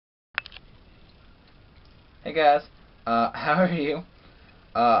Hey guys, how are you?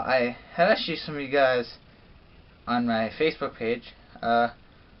 I had actually some of you guys on my Facebook page,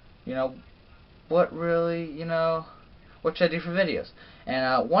 you know, what really, what should I do for videos?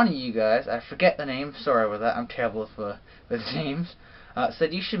 And one of you guys, I forget the name, sorry about that, I'm terrible with names,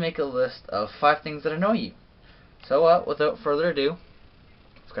 said you should make a list of 5 things that annoy you. So, without further ado,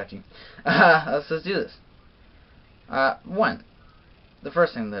 scratchy, let's just do this. 1. The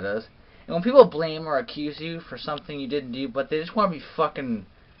first thing that is, and when people blame or accuse you for something you didn't do, but they just want to be fucking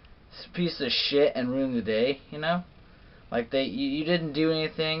piece of shit and ruin the day, like you didn't do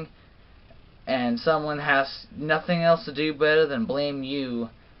anything, and someone has nothing else to do better than blame you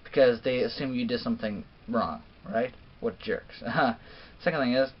because they assume you did something wrong, right? What jerks. Second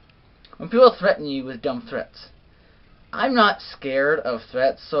thing is, when people threaten you with dumb threats. I'm not scared of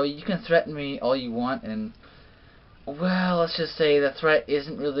threats, so you can threaten me all you want, and well, let's just say the threat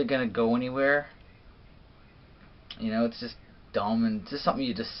isn't really going to go anywhere. It's just dumb and just something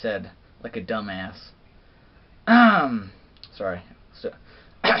you just said, like a dumbass. Sorry.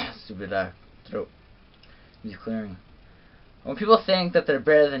 Stupid throat. He's clearing. When people think that they're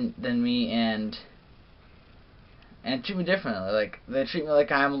better than me and treat me differently, like they treat me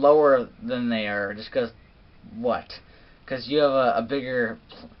like I'm lower than they are, just because what? Because you have a bigger,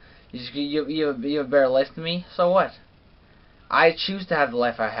 you have a better life than me. So what? I choose to have the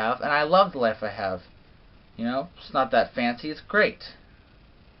life I have, and I love the life I have. It's not that fancy. It's great.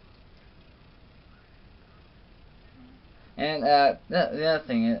 And another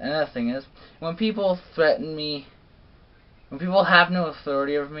thing is, when people threaten me, when people have no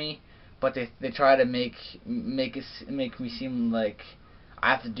authority over me, but they try to make me seem like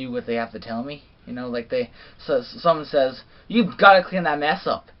I have to do what they have to tell me. Like someone says, "You've got to clean that mess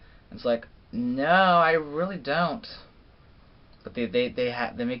up." It's like, no, I really don't. But they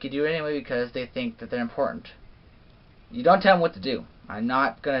make you do it anyway because they think that they're important. You don't tell them what to do. I'm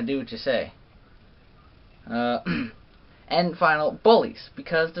not gonna do what you say. And final, bullies,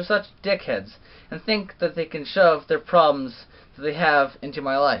 because they're such dickheads and think that they can shove their problems that they have into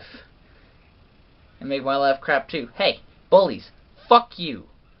my life and make my life crap too. Hey, bullies, fuck you.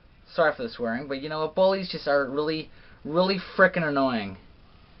 Sorry for the swearing, but you know what? Bullies just are really, really frickin' annoying.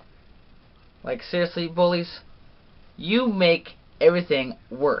 Like, seriously, bullies, you make everything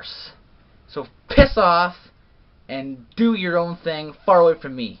worse. So piss off and do your own thing far away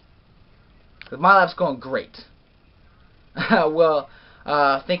from me. Because my life's going great. Well,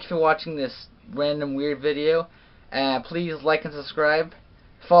 thank you for watching this random weird video. Please like and subscribe.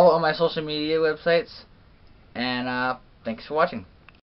 Follow all my social media websites. And thanks for watching.